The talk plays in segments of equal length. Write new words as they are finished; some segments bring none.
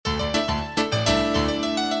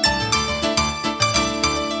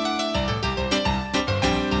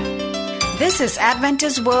This is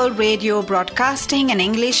Adventist World Radio broadcasting in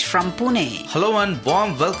English from Pune. Hello and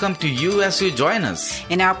warm welcome to you as you join us.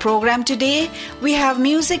 In our program today, we have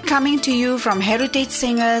music coming to you from Heritage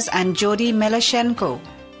Singers and Jody Melashenko.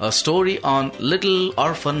 A story on Little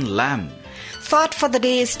Orphan Lamb. Thought for the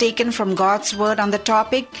day is taken from God's Word on the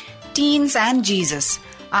topic, Teens and Jesus.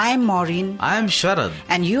 I'm Maureen. I'm Sharad.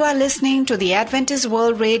 And you are listening to the Adventist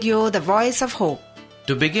World Radio, the voice of hope.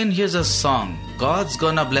 To begin, here's a song, God's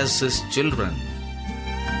Gonna Bless His Children.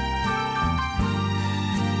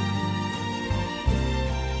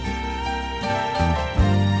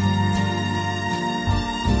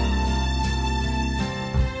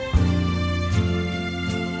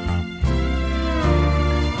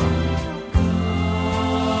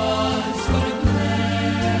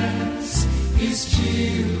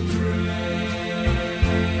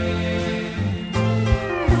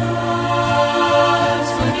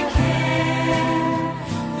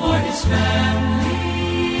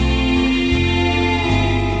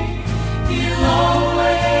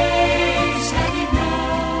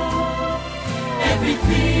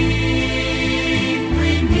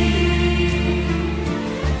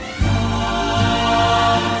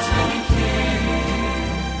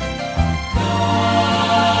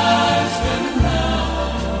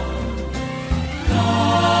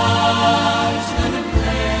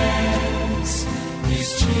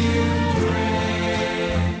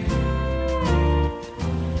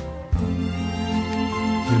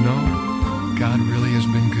 God really has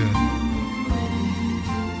been good.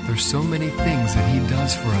 There's so many things that He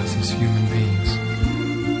does for us as human beings.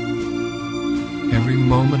 Every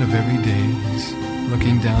moment of every day, He's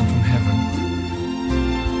looking down from heaven,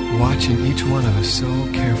 watching each one of us so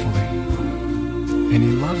carefully. And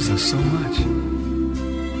He loves us so much.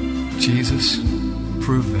 Jesus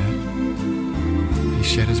proved that. He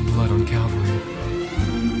shed His blood on Calvary.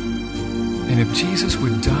 And if Jesus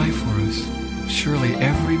would die for us, surely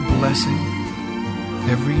every blessing,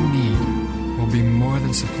 every need will be more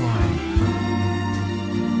than supplied.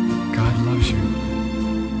 God loves you,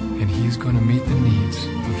 and He's going to meet the needs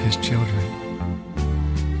of His children.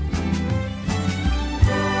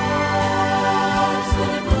 God's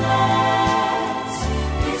gonna bless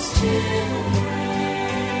His children.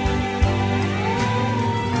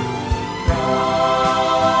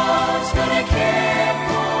 God's gonna care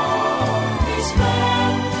for His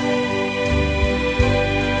family.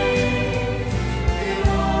 He'll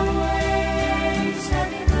always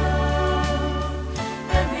have enough,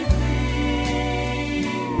 everything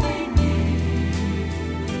we need.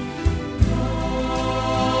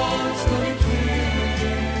 God's gonna care.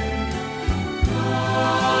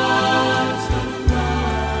 God's gonna love.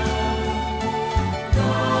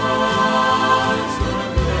 God's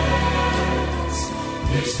gonna bless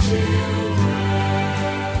His children.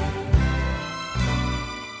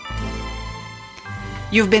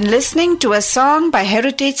 You've been listening to a song by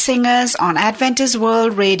Heritage Singers on Adventist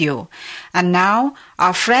World Radio. And now,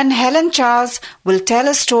 our friend Helen Charles will tell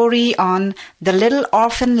a story on the Little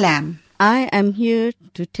Orphan Lamb. I am here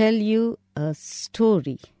to tell you a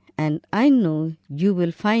story, and I know you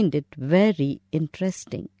will find it very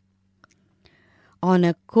interesting. On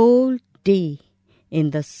a cold day in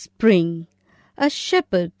the spring, a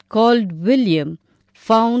shepherd called William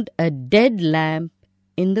found a dead lamb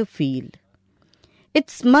in the field.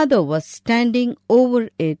 Its mother was standing over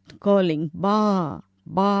it, calling, "Ba,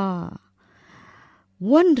 ba,"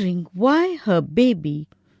 wondering why her baby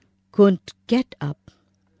couldn't get up.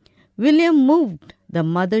 William moved the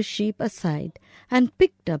mother sheep aside and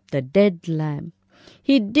picked up the dead lamb.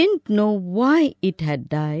 He didn't know why it had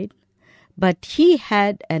died, but he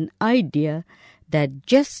had an idea that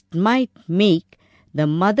just might make the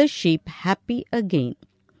mother sheep happy again.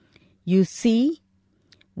 You see,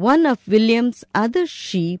 one of William's other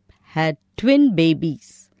sheep had twin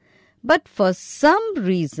babies, but for some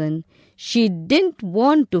reason she didn't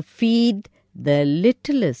want to feed the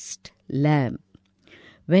littlest lamb.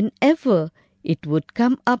 Whenever it would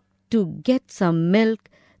come up to get some milk,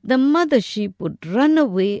 the mother sheep would run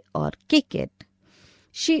away or kick it.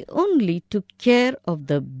 She only took care of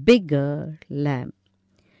the bigger lamb.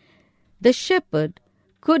 The shepherd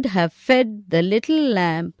could have fed the little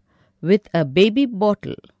lamb with a baby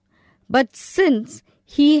bottle, but since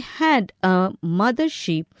he had a mother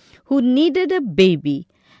sheep who needed a baby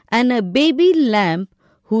and a baby lamb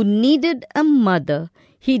who needed a mother,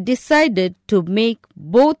 he decided to make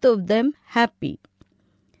both of them happy.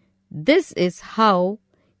 This is how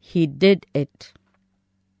he did it.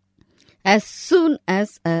 As soon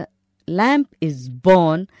as a lamb is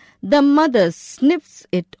born, the mother sniffs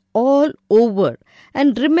it all over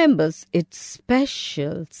and remembers its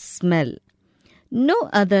special smell. No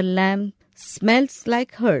other lamb smells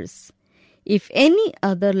like hers. If any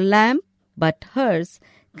other lamb but hers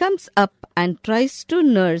comes up and tries to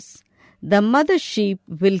nurse, the mother sheep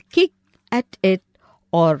will kick at it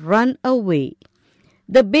or run away.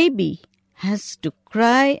 The baby has to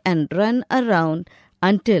cry and run around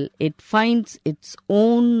until it finds its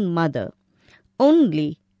own mother.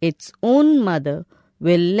 Only its own mother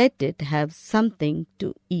will let it have something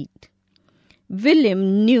to eat.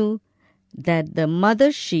 William knew that the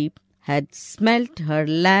mother sheep had smelt her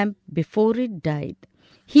lamb before it died.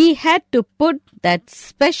 He had to put that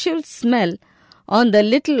special smell on the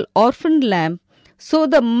little orphan lamb so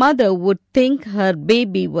the mother would think her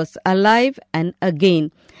baby was alive and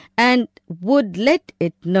again and would let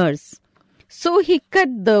it nurse. So he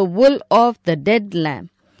cut the wool off the dead lamb,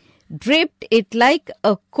 draped it like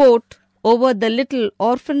a coat over the little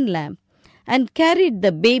orphan lamb, and carried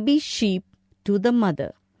the baby sheep to the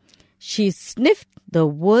mother. She sniffed the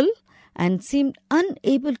wool and seemed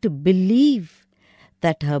unable to believe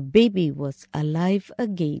that her baby was alive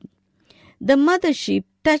again. The mother sheep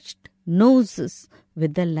touched noses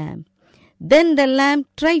with the lamb. Then the lamb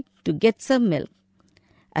tried to get some milk.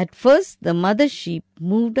 At first the mother sheep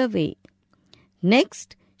moved away.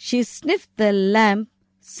 Next she sniffed the lamb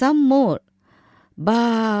some more.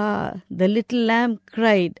 Bah! The little lamb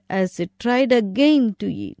cried as it tried again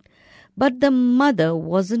to eat. But the mother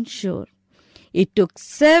wasn't sure. It took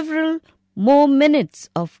several more minutes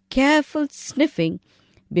of careful sniffing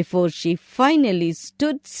before she finally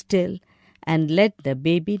stood still and let the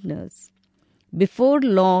baby nurse. Before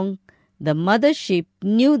long, the mother sheep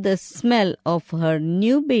knew the smell of her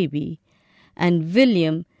new baby, and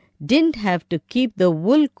William didn't have to keep the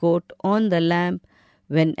wool coat on the lamb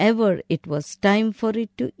whenever it was time for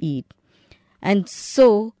it to eat. And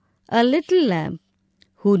so a little lamb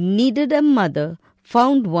who needed a mother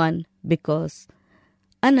found one because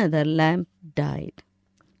another lamb died.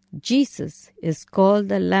 Jesus is called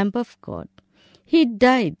the Lamb of God. He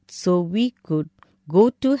died so we could go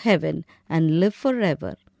to heaven and live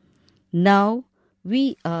forever. Now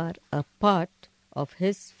we are a part of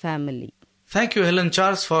His family. Thank you, Helen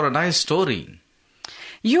Charles, for a nice story.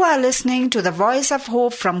 You are listening to the Voice of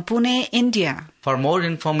Hope from Pune, India. For more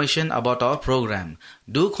information about our program,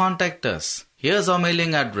 do contact us. Here's our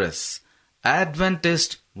mailing address: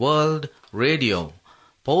 Adventist World Radio,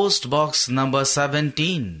 Post Box number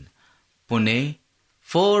 17, Pune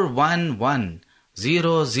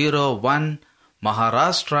 411001,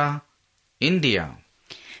 Maharashtra, India.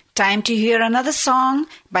 Time to hear another song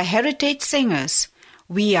by Heritage Singers.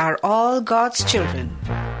 We are all God's children.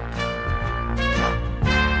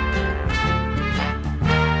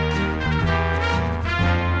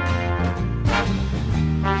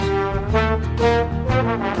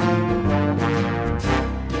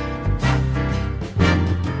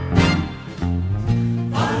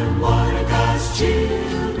 I'm one of God's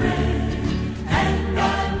children, and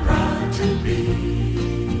I'm proud to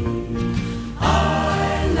be.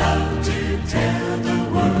 I love to tell the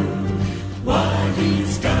world what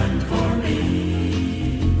He's done for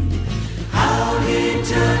me.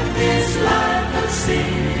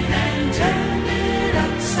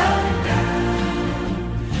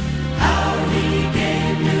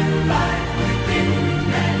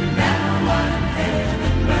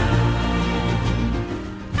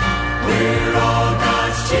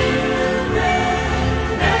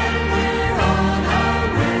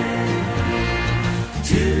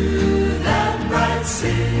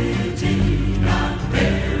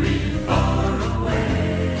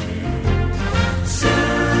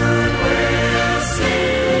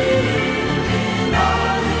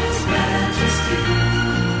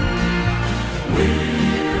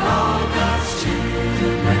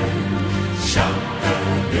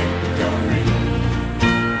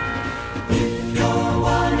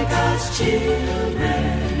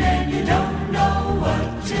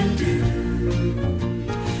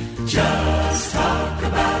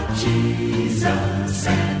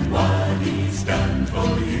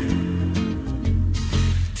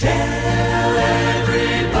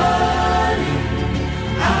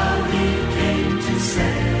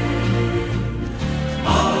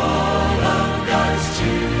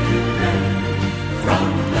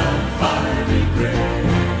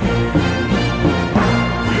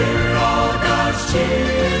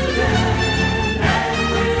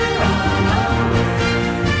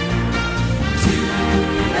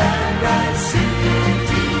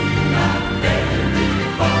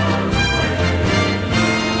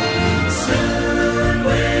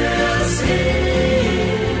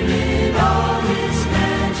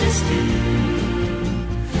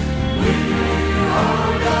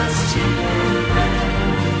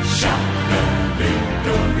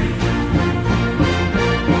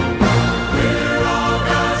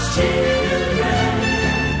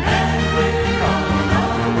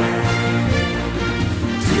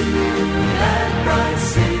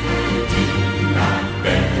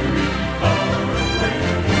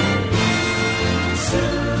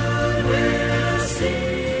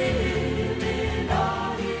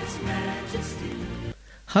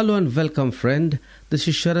 Hello and welcome, friend. This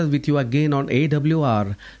is Sharad with you again on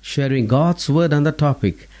AWR, sharing God's Word on the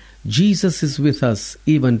topic, Jesus is with us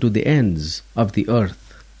even to the ends of the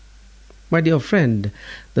earth. My dear friend,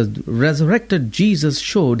 the resurrected Jesus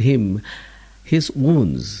showed him his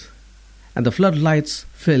wounds, and the floodlights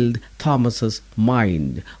filled Thomas's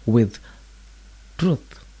mind with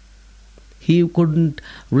truth. He couldn't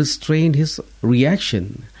restrain his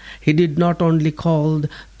reaction. He did not only call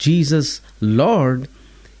Jesus Lord,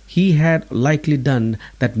 he had likely done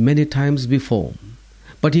that many times before,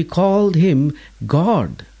 but he called him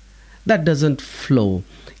God. That doesn't flow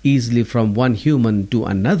easily from one human to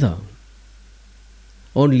another.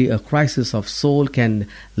 Only a crisis of soul can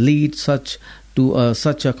lead such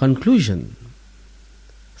a conclusion.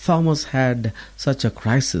 Thomas had such a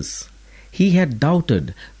crisis. He had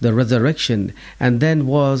doubted the resurrection and then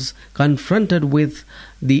was confronted with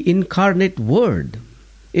the incarnate Word.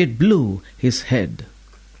 It blew his head.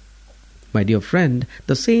 My dear friend,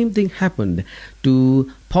 the same thing happened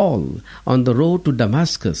to Paul on the road to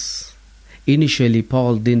Damascus. Initially,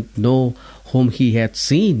 Paul didn't know whom he had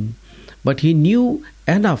seen, but he knew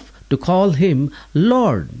enough to call him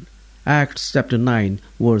Lord. Acts chapter 9,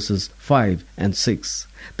 verses 5 and 6.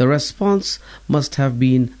 The response must have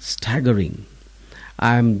been staggering.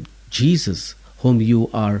 I am Jesus whom you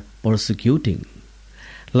are persecuting.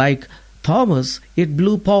 Like Thomas, it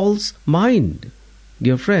blew Paul's mind.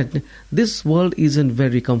 Dear friend, this world isn't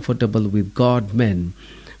very comfortable with God men.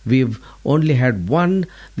 We've only had one,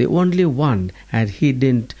 the only one, and he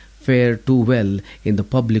didn't fare too well in the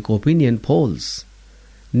public opinion polls.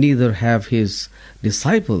 Neither have his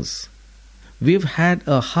disciples. We've had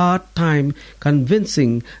a hard time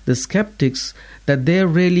convincing the skeptics that there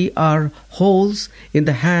really are holes in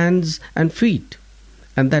the hands and feet,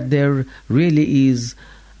 and that there really is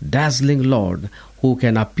dazzling Lord who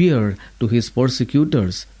can appear to his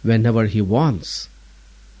persecutors whenever he wants.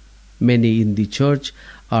 Many in the church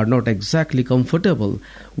are not exactly comfortable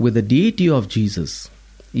with the deity of Jesus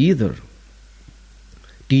either.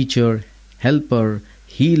 Teacher, helper,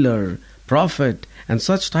 healer, prophet, and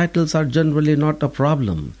such titles are generally not a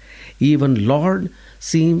problem. Even Lord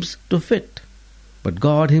seems to fit. But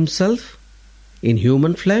God himself, in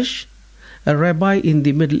human flesh? A rabbi in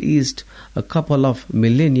the Middle East a couple of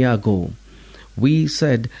millennia ago, we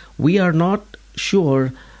said we are not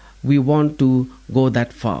sure we want to go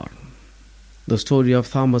that far. The story of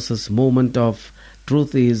Thomas's moment of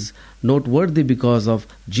truth is noteworthy because of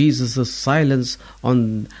Jesus' silence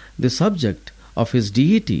on the subject of his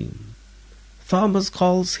deity. Thomas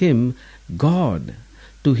calls him God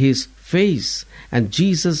to his face, and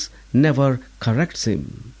Jesus never corrects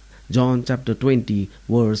him. John chapter 20,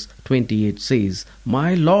 verse 28 says,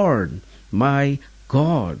 "My Lord, my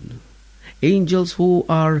God." Angels who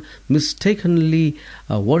are mistakenly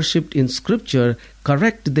worshipped in Scripture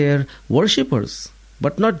correct their worshippers,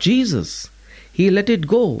 but not Jesus. He let it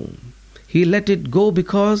go. He let it go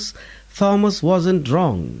because Thomas wasn't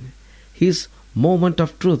wrong. His moment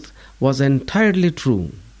of truth was entirely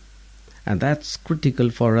true. And that's critical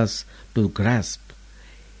for us to grasp.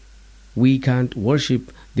 We can't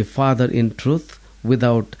worship the Father in truth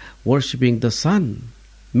without worshiping the Son.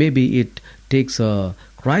 Maybe it takes a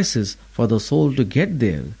crisis for the soul to get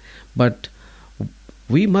there, but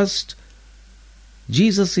we must.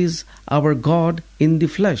 Jesus is our God in the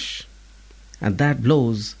flesh, and that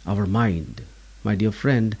blows our mind. My dear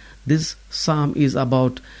friend, this psalm is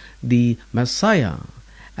about the Messiah,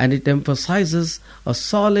 and it emphasizes a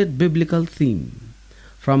solid biblical theme.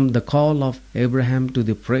 From the call of Abraham to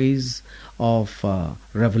the praise of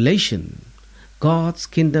Revelation, God's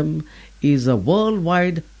kingdom is a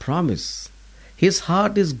worldwide promise. His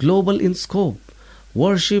heart is global in scope.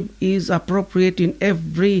 Worship is appropriate in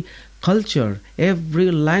every culture, every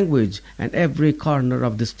language, and every corner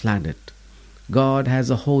of this planet. God has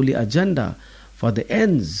a holy agenda for the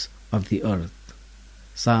ends of the earth.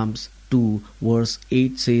 Psalms 2 verse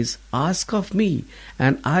 8 says, "Ask of me,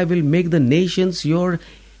 and I will make the nations your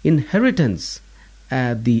inheritance,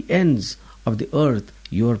 at the ends of the earth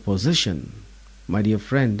your possession." My dear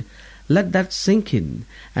friend, let that sink in,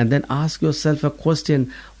 and then ask yourself a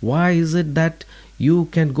question. Why is it that you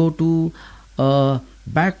can go to a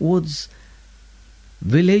backwoods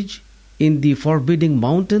village in the forbidding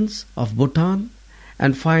mountains of Bhutan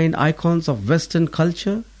and find icons of Western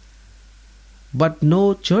culture, but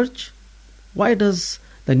no church? Why does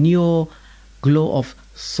the neo glow of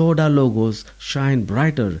soda logos shine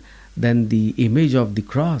brighter than the image of the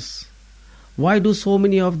cross? Why do so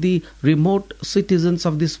many of the remote citizens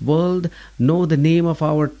of this world know the name of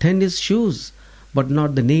our tennis shoes, but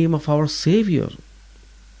not the name of our Savior?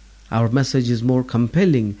 Our message is more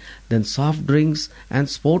compelling than soft drinks and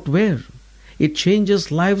sportwear. It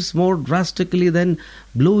changes lives more drastically than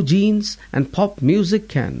blue jeans and pop music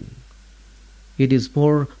can. It is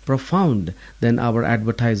more profound than our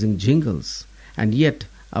advertising jingles. And yet,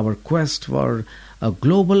 our quest for a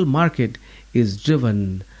global market is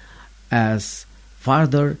driven as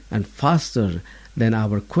farther and faster than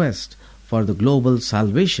our quest for the global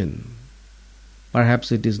salvation.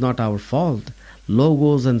 Perhaps it is not our fault.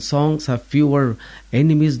 Logos and songs have fewer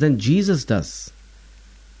enemies than Jesus does.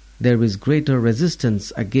 There is greater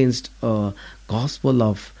resistance against a gospel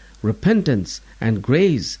of repentance and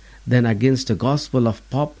grace than against a gospel of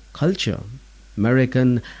pop culture.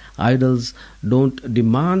 American idols don't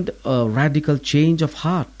demand a radical change of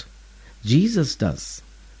heart. Jesus does.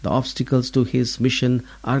 The obstacles to his mission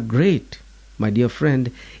are great. My dear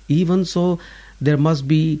friend, even so, there must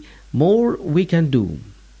be more we can do.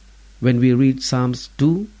 When we read Psalms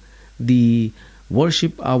 2, the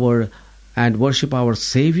worship our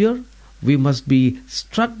Savior, we must be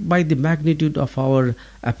struck by the magnitude of our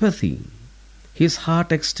apathy. His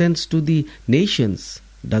heart extends to the nations.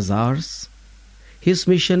 Does ours? His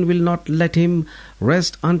mission will not let him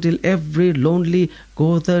rest until every lonely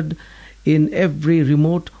gathered in every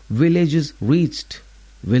remote village is reached.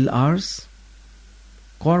 Will ours?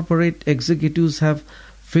 Corporate executives have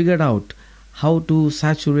figured out how to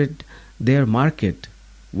saturate their market.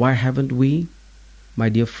 Why haven't we? My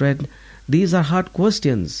dear friend, these are hard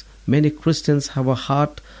questions. Many Christians have a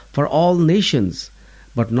heart for all nations,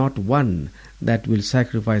 but not one that will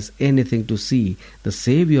sacrifice anything to see the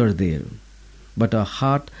Savior there. But a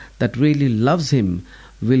heart that really loves Him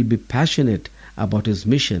will be passionate about His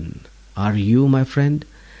mission. Are you, my friend?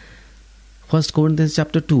 1 Corinthians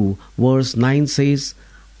chapter 2, verse 9 says,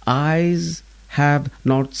 "Eyes have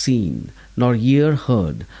not seen, nor ear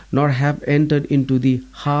heard, nor have entered into the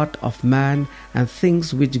heart of man, and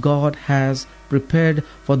things which God has prepared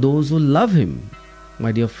for those who love Him."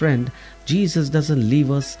 My dear friend, Jesus doesn't leave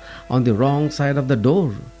us on the wrong side of the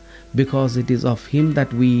door, because it is of Him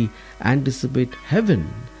that we anticipate heaven.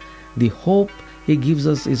 The hope He gives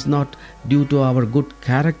us is not due to our good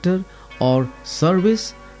character or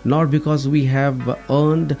service, nor because we have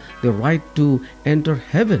earned the right to enter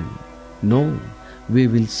heaven. No, we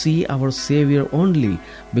will see our Savior only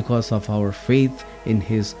because of our faith in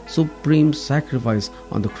His supreme sacrifice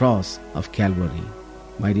on the cross of Calvary.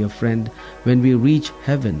 My dear friend, when we reach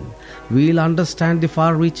heaven, we will understand the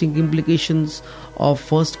far-reaching implications of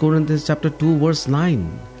 1 Corinthians chapter 2, verse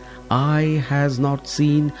 9. "Eye has not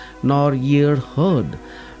seen, nor ear heard,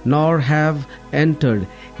 nor have entered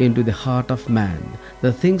into the heart of man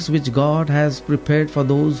the things which God has prepared for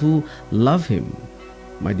those who love Him."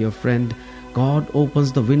 My dear friend, God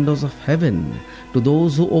opens the windows of heaven to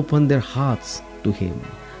those who open their hearts to Him.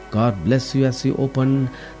 God bless you as you open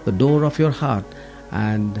the door of your heart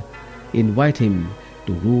and invite Him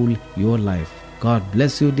to rule your life. God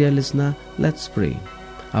bless you, dear listener. Let's pray.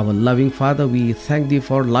 Our loving Father, we thank Thee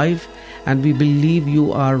for life, and we believe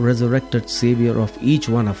You are resurrected Savior of each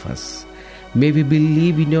one of us. May we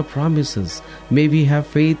believe in Your promises. May we have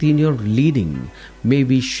faith in Your leading. May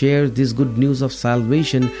we share this good news of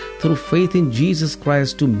salvation through faith in Jesus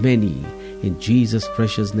Christ to many. In Jesus'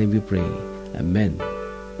 precious name we pray. Amen.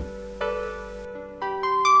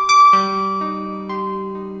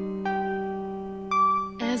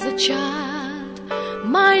 As a child,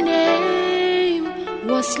 my name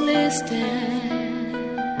was listed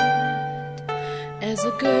as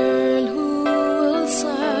a girl who will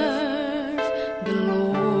serve the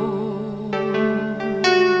Lord.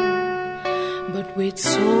 But with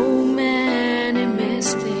so many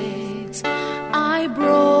mistakes, I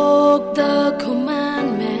broke the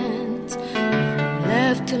commandment,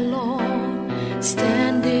 left alone,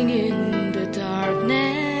 standing in the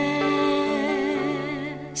darkness.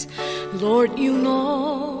 Lord, You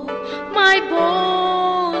know my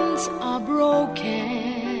bones are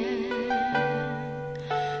broken,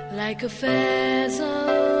 like a vessel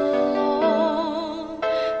on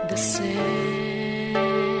the sand,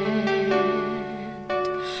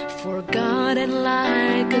 forgotten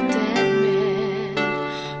like a dead man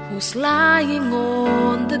who's lying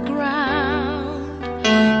on the ground.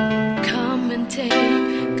 Come and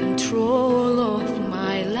take control of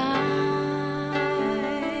my life.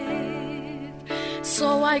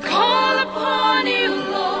 So I call upon You,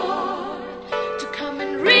 Lord, to come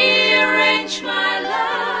and rearrange my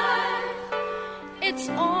life. It's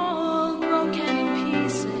all broken in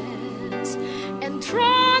pieces and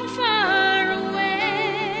thrown far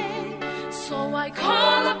away. So I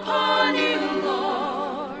call upon You,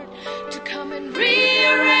 Lord, to come and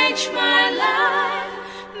rearrange my life.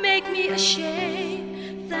 Make a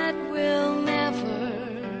shame that will never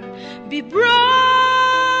be broken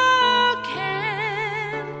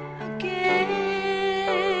again.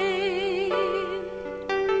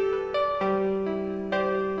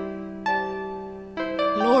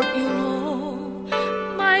 Lord, you know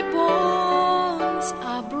my bones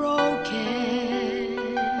are broken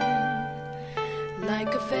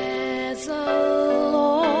like a vessel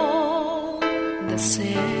on the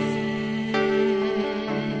sand,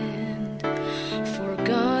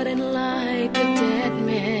 forgotten like a dead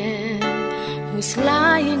man who's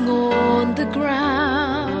lying on the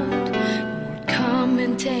ground. Lord, come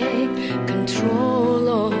and take control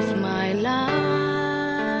of my life.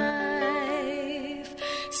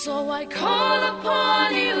 So I call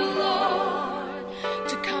upon you, Lord,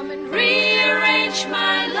 to come and rearrange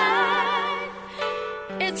my life.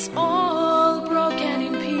 It's all broken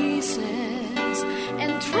in pieces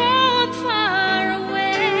and thrown far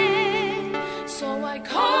away. So I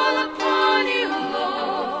call upon you,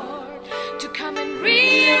 Lord, to come and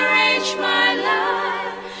rearrange my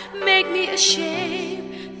life. Make me a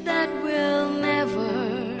shape that will never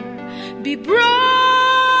be broken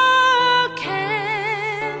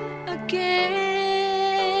again.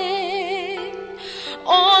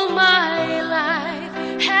 All my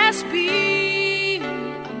life has been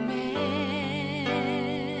a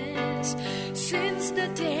mess since the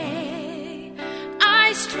day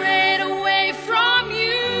I strayed away from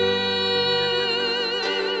you.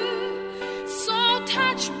 So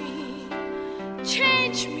touch me,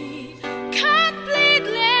 change me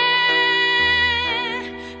completely,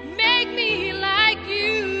 make me like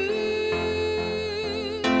you,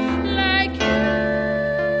 like you.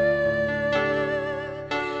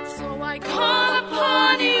 So I call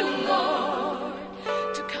upon you, Lord,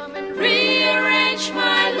 to come and rearrange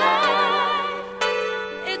my life.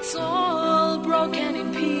 It's all broken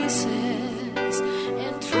in pieces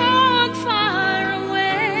and thrown far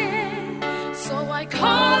away. So I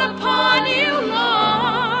call upon you,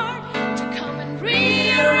 Lord, to come and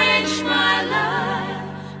rearrange my life.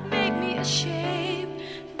 Make me a shape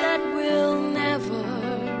that will never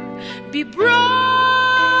be broken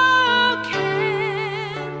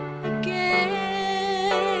again.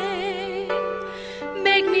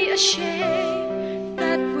 Make me a shape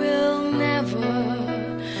that will never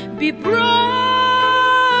be broken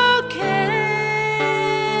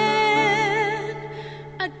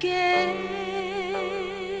again.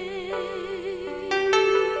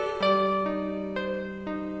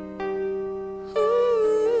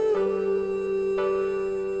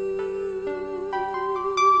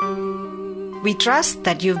 We trust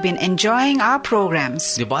that you've been enjoying our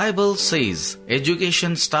programs. The Bible says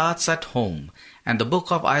education starts at home, and the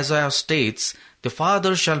book of Isaiah states, "The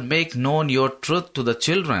father shall make known your truth to the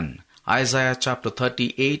children." Isaiah chapter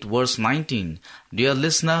 38 verse 19. Dear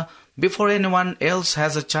listener, before anyone else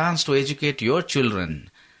has a chance to educate your children,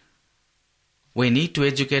 we need to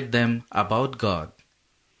educate them about God.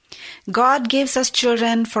 God gives us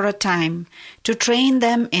children for a time to train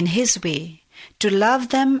them in His way, to love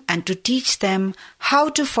them and to teach them how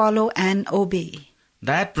to follow and obey.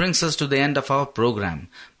 That brings us to the end of our program.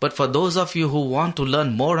 But for those of you who want to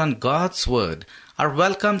learn more on God's Word, are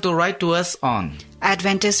welcome to write to us on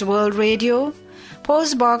Adventist World Radio,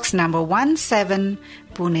 Post Box number 17,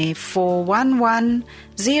 Pune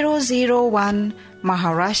 411001,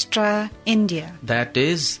 Maharashtra, India. That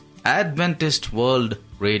is Adventist World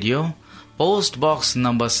Radio, Post Box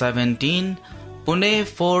number 17, Pune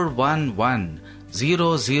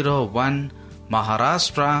 411001,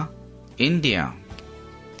 Maharashtra, India.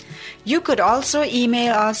 You could also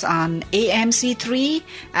email us on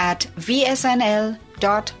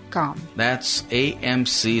amc3@vsnl.com. That's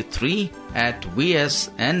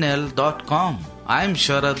amc3@vsnl.com. I'm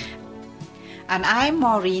Sharad. And I'm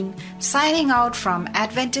Maureen, signing out from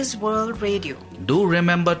Adventist World Radio. Do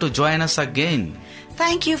remember to join us again.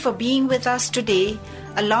 Thank you for being with us today,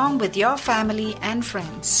 along with your family and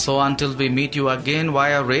friends. So until we meet you again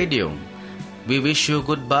via radio, we wish you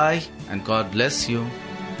goodbye and God bless you.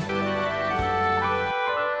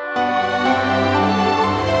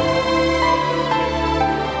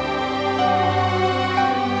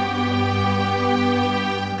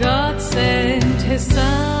 God sent His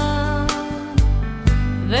Son,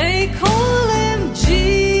 they call